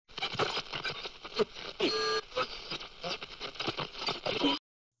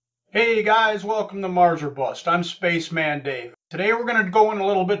Hey guys, welcome to Mars or Bust. I'm Spaceman Dave. Today we're going to go in a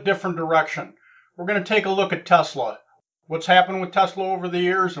little bit different direction. We're going to take a look at Tesla, what's happened with Tesla over the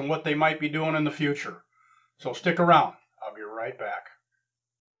years, and what they might be doing in the future. So stick around. I'll be right back.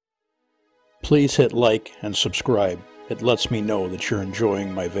 Please hit like and subscribe. It lets me know that you're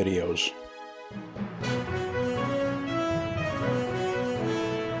enjoying my videos.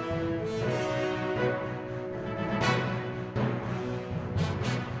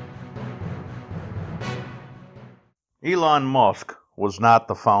 Elon Musk was not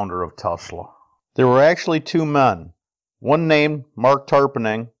the founder of Tesla. There were actually two men, one named Mark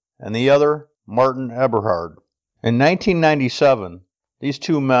Tarpenning and the other Martin Eberhard. In 1997, these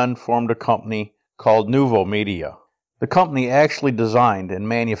two men formed a company called Nuvo Media. The company actually designed and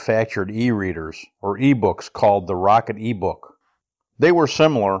manufactured e-readers, or e-books, called the Rocket e-book. They were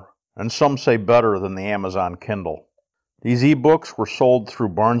similar, and some say better than the Amazon Kindle. These e-books were sold through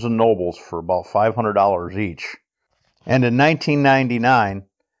Barnes & Nobles for about $500 each. And in 1999,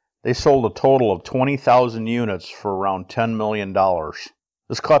 they sold a total of 20,000 units for around $10 million.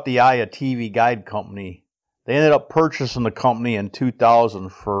 This caught the eye of TV Guide Company. They ended up purchasing the company in 2000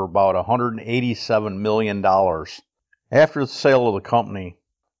 for about $187 million. After the sale of the company,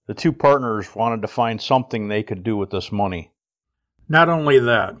 the two partners wanted to find something they could do with this money. Not only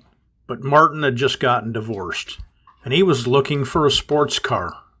that, but Martin had just gotten divorced, and he was looking for a sports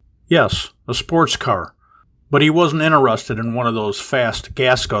car. Yes, a sports car. But he wasn't interested in one of those fast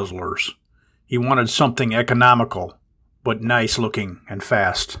gas guzzlers. He wanted something economical, but nice looking and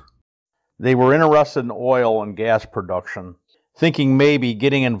fast. They were interested in oil and gas production, thinking maybe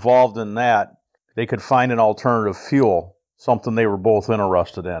getting involved in that, they could find an alternative fuel, something they were both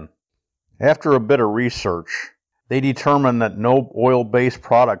interested in. After a bit of research, they determined that no oil-based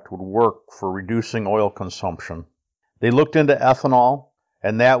product would work for reducing oil consumption. They looked into ethanol,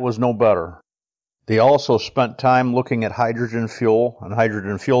 and that was no better. They also spent time looking at hydrogen fuel and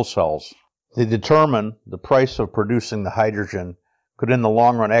hydrogen fuel cells. They determined the price of producing the hydrogen could in the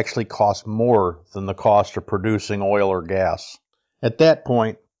long run actually cost more than the cost of producing oil or gas. At that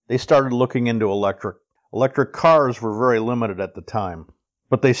point, they started looking into electric. Electric cars were very limited at the time,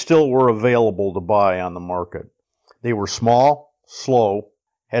 but they still were available to buy on the market. They were small, slow,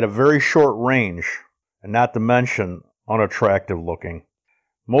 had a very short range, and not to mention unattractive looking.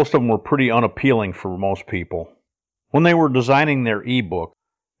 Most of them were pretty unappealing for most people. When they were designing their e-book,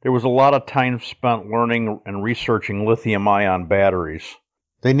 there was a lot of time spent learning and researching lithium-ion batteries.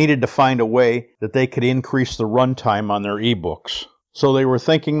 They needed to find a way that they could increase the runtime on their e-books. So they were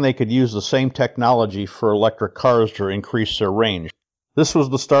thinking they could use the same technology for electric cars to increase their range. This was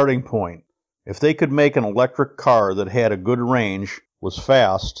the starting point. If they could make an electric car that had a good range, was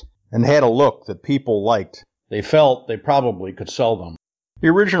fast, and had a look that people liked, they felt they probably could sell them. The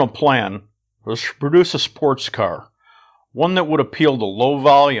original plan was to produce a sports car, one that would appeal to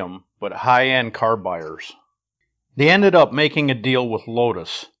low-volume but high-end car buyers. They ended up making a deal with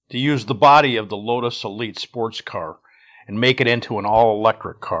Lotus to use the body of the Lotus Elite sports car and make it into an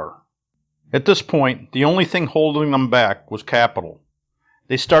all-electric car. At this point, the only thing holding them back was capital.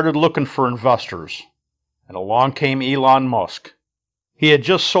 They started looking for investors, and along came Elon Musk. He had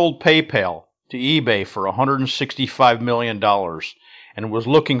just sold PayPal to eBay for $165 million, and was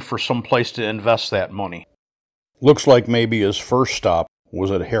looking for some place to invest that money. Looks like maybe his first stop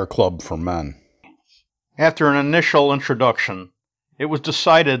was at a hair club for men. After an initial introduction, it was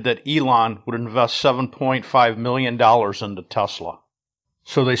decided that Elon would invest $7.5 million into Tesla.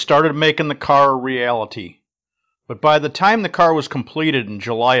 So they started making the car a reality. But by the time the car was completed in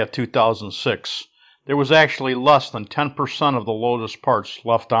July of 2006, there was actually less than 10% of the Lotus parts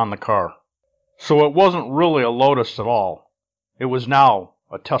left on the car. So it wasn't really a Lotus at all. It was now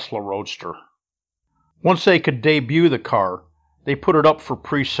a Tesla Roadster. Once they could debut the car, they put it up for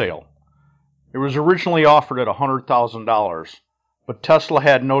pre-sale. It was originally offered at $100,000, but Tesla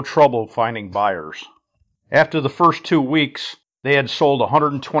had no trouble finding buyers. After the first 2 weeks, they had sold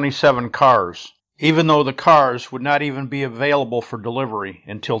 127 cars, even though the cars would not even be available for delivery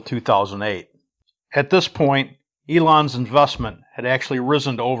until 2008. At this point, Elon's investment had actually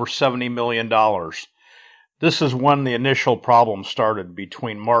risen to over $70 million. This is when the initial problem started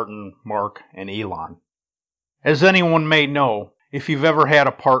between Martin, Mark, and Elon. As anyone may know, if you've ever had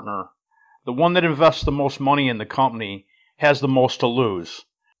a partner, the one that invests the most money in the company has the most to lose,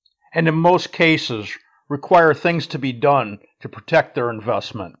 and in most cases require things to be done to protect their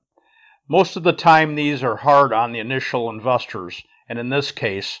investment. Most of the time these are hard on the initial investors, and in this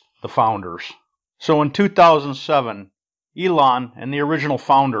case, the founders. So in 2007, Elon and the original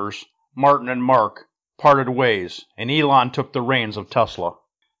founders, Martin and Mark, parted ways, and Elon took the reins of Tesla.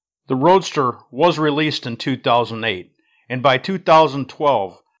 The Roadster was released in 2008, and by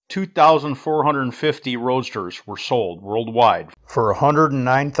 2012, 2,450 Roadsters were sold worldwide for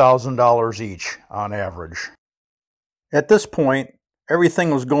 $109,000 each on average. At this point,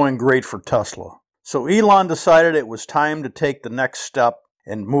 everything was going great for Tesla, so Elon decided it was time to take the next step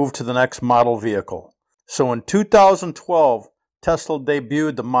and move to the next model vehicle. So in 2012, Tesla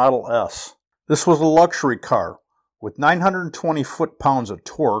debuted the Model S. This was a luxury car with 920 foot-pounds of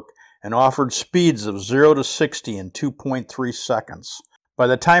torque and offered speeds of 0 to 60 in 2.3 seconds. By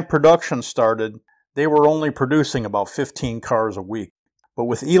the time production started, they were only producing about 15 cars a week. But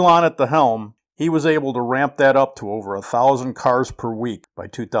with Elon at the helm, he was able to ramp that up to over 1,000 cars per week by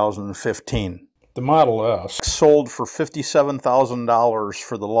 2015. The Model S sold for $57,000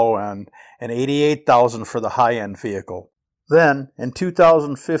 for the low end and $88,000 for the high-end vehicle. Then, in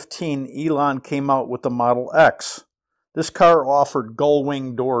 2015, Elon came out with the Model X. This car offered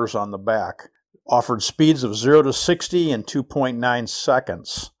gull-wing doors on the back, offered speeds of 0 to 60 in 2.9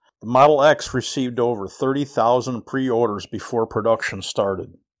 seconds. The Model X received over 30,000 pre-orders before production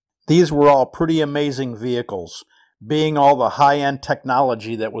started. These were all pretty amazing vehicles, being all the high-end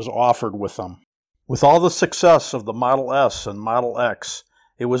technology that was offered with them. With all the success of the Model S and Model X,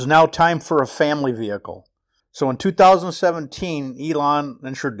 it was now time for a family vehicle. So in 2017, Elon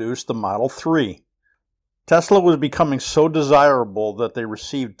introduced the Model 3. Tesla was becoming so desirable that they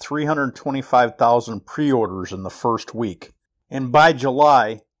received 325,000 pre-orders in the first week. And by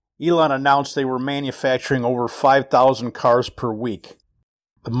July, Elon announced they were manufacturing over 5,000 cars per week.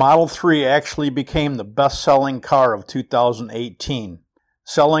 The Model 3 actually became the best-selling car of 2018,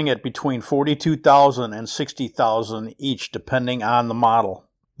 selling at between 42,000 and 60,000 each depending on the model.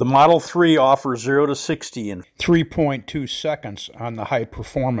 The Model 3 offers 0 to 60 in 3.2 seconds on the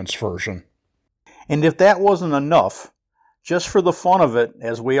high-performance version. And if that wasn't enough, just for the fun of it,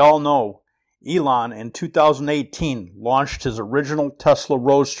 as we all know, Elon in 2018 launched his original Tesla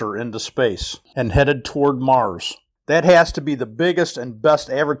Roadster into space and headed toward Mars. That has to be the biggest and best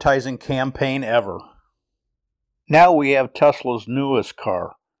advertising campaign ever. Now we have Tesla's newest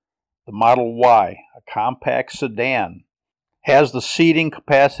car, the Model Y, a compact sedan. Has the seating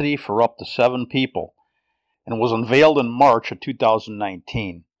capacity for up to 7 people and was unveiled in March of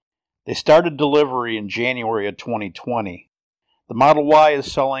 2019. They started delivery in January of 2020. The Model Y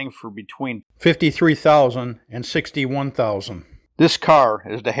is selling for between $53,000 and $61,000. This car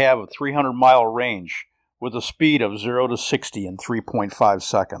is to have a 300-mile range with a speed of 0 to 60 in 3.5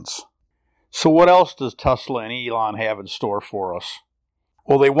 seconds. So what else does Tesla and Elon have in store for us?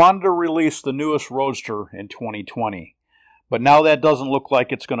 Well, they wanted to release the newest Roadster in 2020. But now that doesn't look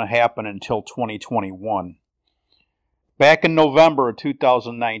like it's going to happen until 2021. Back in November of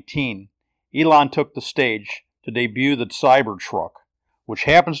 2019, Elon took the stage to debut the CyberTruck, which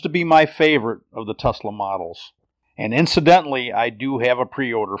happens to be my favorite of the Tesla models. And incidentally, I do have a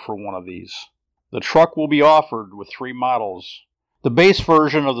pre-order for one of these. The truck will be offered with 3 models. The base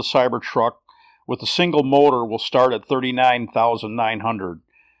version of the CyberTruck with a single motor will start at $39,900,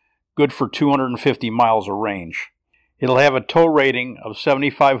 good for 250 miles of range. It'll have a tow rating of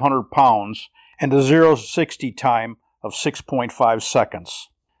 7,500 pounds and a 0 to 60 time of 6.5 seconds.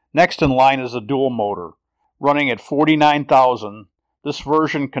 Next in line is a dual motor. Running at 49,000, this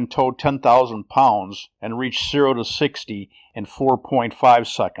version can tow 10,000 pounds and reach 0 to 60 in 4.5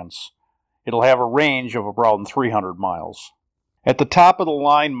 seconds. It'll have a range of around 300 miles. At the top of the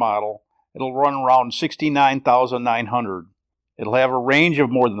line model, it'll run around 69,900. It'll have a range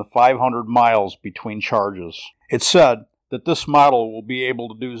of more than 500 miles between charges. It's said that this model will be able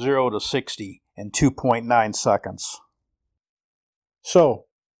to do 0 to 60 in 2.9 seconds. So,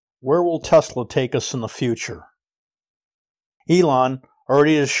 where will Tesla take us in the future? Elon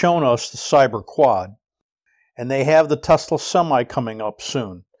already has shown us the CyberQuad, and they have the Tesla Semi coming up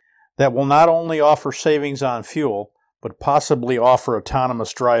soon that will not only offer savings on fuel, but possibly offer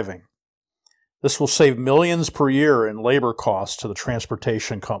autonomous driving. This will save millions per year in labor costs to the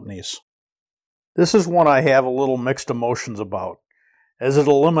transportation companies. This is one I have a little mixed emotions about, as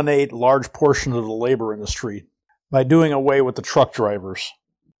it'll eliminate large portions of the labor industry by doing away with the truck drivers.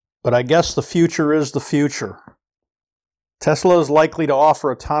 But I guess the future is the future. Tesla is likely to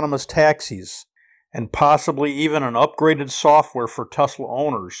offer autonomous taxis and possibly even an upgraded software for Tesla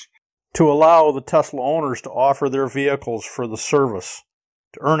owners to allow the Tesla owners to offer their vehicles for the service,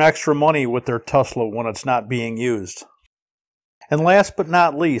 to earn extra money with their Tesla when it's not being used. And last but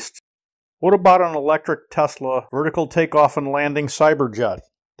not least, what about an electric Tesla vertical takeoff and landing CyberJet?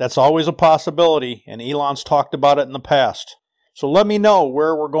 That's always a possibility, and Elon's talked about it in the past. So let me know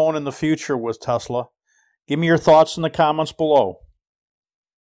where we're going in the future with Tesla. Give me your thoughts in the comments below.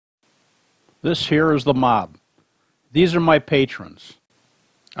 This here is the mob. These are my patrons.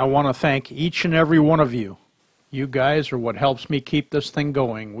 I want to thank each and every one of you. You guys are what helps me keep this thing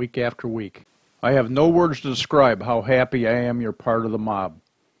going week after week. I have no words to describe how happy I am you're part of the mob.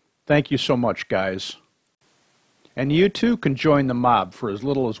 Thank you so much, guys. And you too can join the mob for as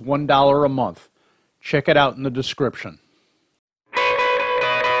little as $1 a month. Check it out in the description.